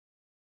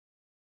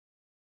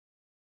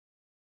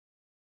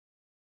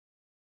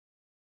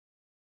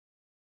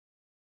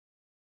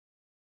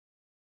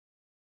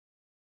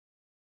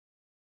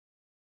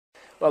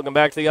Welcome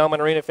back to the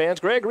Almond Arena fans.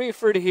 Greg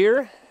Wreford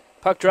here.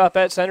 Puck drop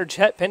at center.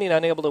 Chet Penning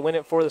unable to win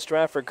it for the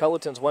Stratford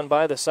Cullitons. Won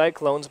by the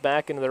Cyclones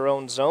back into their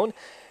own zone.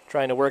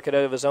 Trying to work it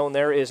out of his own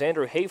there is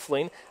Andrew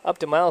Hafling. Up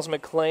to Miles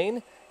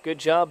McLean. Good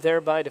job there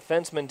by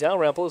defenseman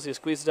Dalrymple as he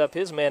squeezes up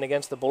his man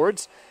against the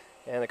boards.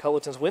 And the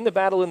Cullitons win the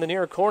battle in the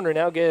near corner.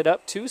 Now get it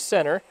up to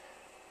center.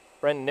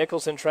 Brendan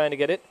Nicholson trying to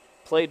get it.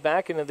 Played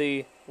back into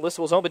the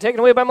Listowel zone, but taken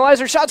away by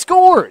Melizer. Shot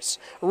scores!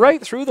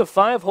 Right through the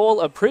 5-hole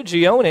of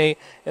Prigione,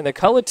 and the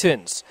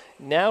Cullitons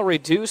now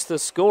reduce the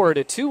score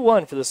to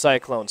 2-1 for the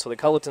Cyclones. So the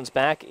Cullitons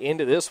back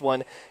into this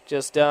one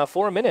just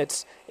 4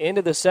 minutes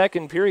into the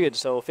second period.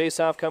 So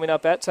face-off coming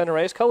up at center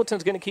ice.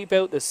 Cullitons going to keep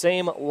out the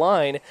same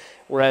line,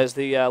 whereas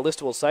the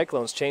Listowel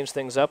Cyclones change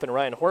things up, and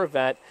Ryan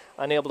Horvat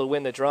unable to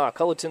win the draw.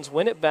 Cullitons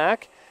win it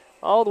back,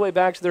 all the way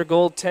back to their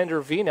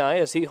goaltender Vinay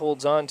as he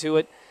holds on to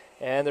it.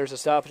 And there's a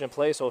stoppage in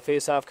play, so a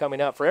face-off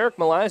coming up for Eric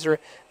Melizer.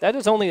 That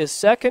is only his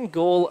second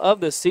goal of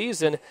the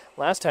season.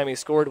 Last time he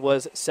scored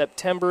was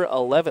September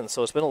 11th,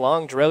 so it's been a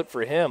long drought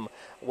for him,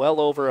 well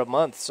over a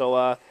month.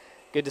 So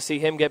good to see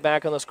him get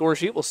back on the score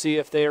sheet. We'll see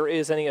if there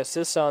is any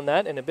assists on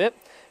that in a bit.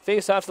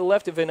 Face-off to the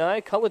left of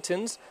Vinay.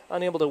 Cullitons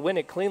unable to win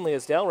it cleanly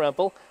as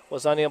Dalrymple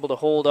was unable to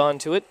hold on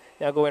to it.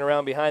 Now going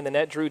around behind the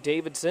net, Drew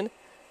Davidson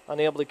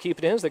unable to keep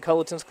it in as the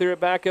Cullitons clear it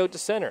back out to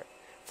center.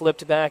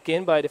 Flipped back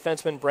in by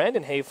defenseman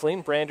Brandon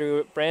Hafling.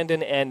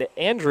 Brandon and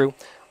Andrew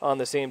on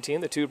the same team,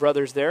 the two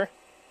brothers there.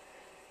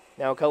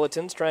 Now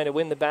Cullitons trying to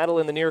win the battle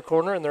in the near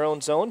corner in their own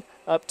zone.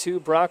 Up to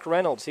Brock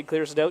Reynolds. He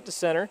clears it out to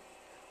center.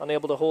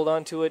 Unable to hold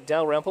on to it,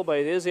 Dalrymple, but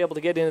he is able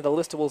to get into the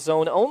Listowel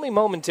zone only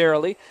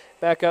momentarily.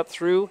 Back up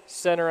through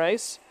center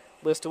ice.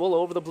 Listowel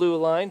over the blue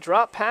line.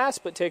 Drop pass,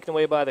 but taken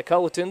away by the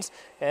Cullitons.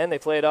 And they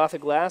play it off the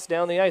glass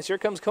down the ice. Here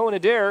comes Cohen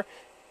Adair.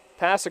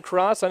 Pass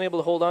across, unable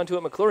to hold on to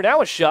it. McClure,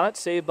 now a shot,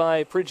 saved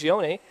by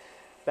Prigione.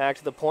 Back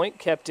to the point,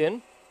 kept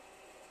in.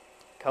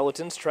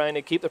 Cullitons trying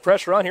to keep the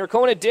pressure on here.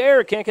 Cohen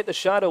Adair can't get the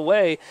shot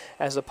away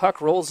as the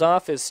puck rolls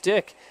off his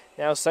stick.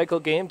 Now cycle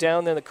game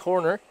down in the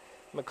corner.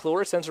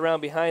 McClure sends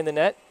around behind the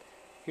net.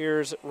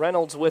 Here's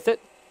Reynolds with it.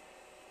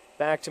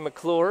 Back to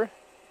McClure.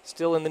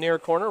 Still in the near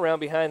corner, around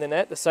behind the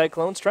net. The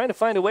Cyclones trying to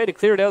find a way to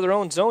clear it out of their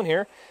own zone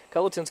here.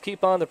 Cullitons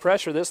keep on the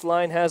pressure. This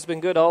line has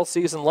been good all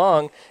season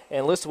long.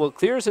 And Listowel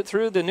clears it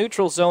through the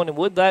neutral zone. And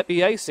would that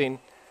be icing?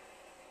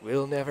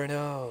 We'll never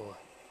know.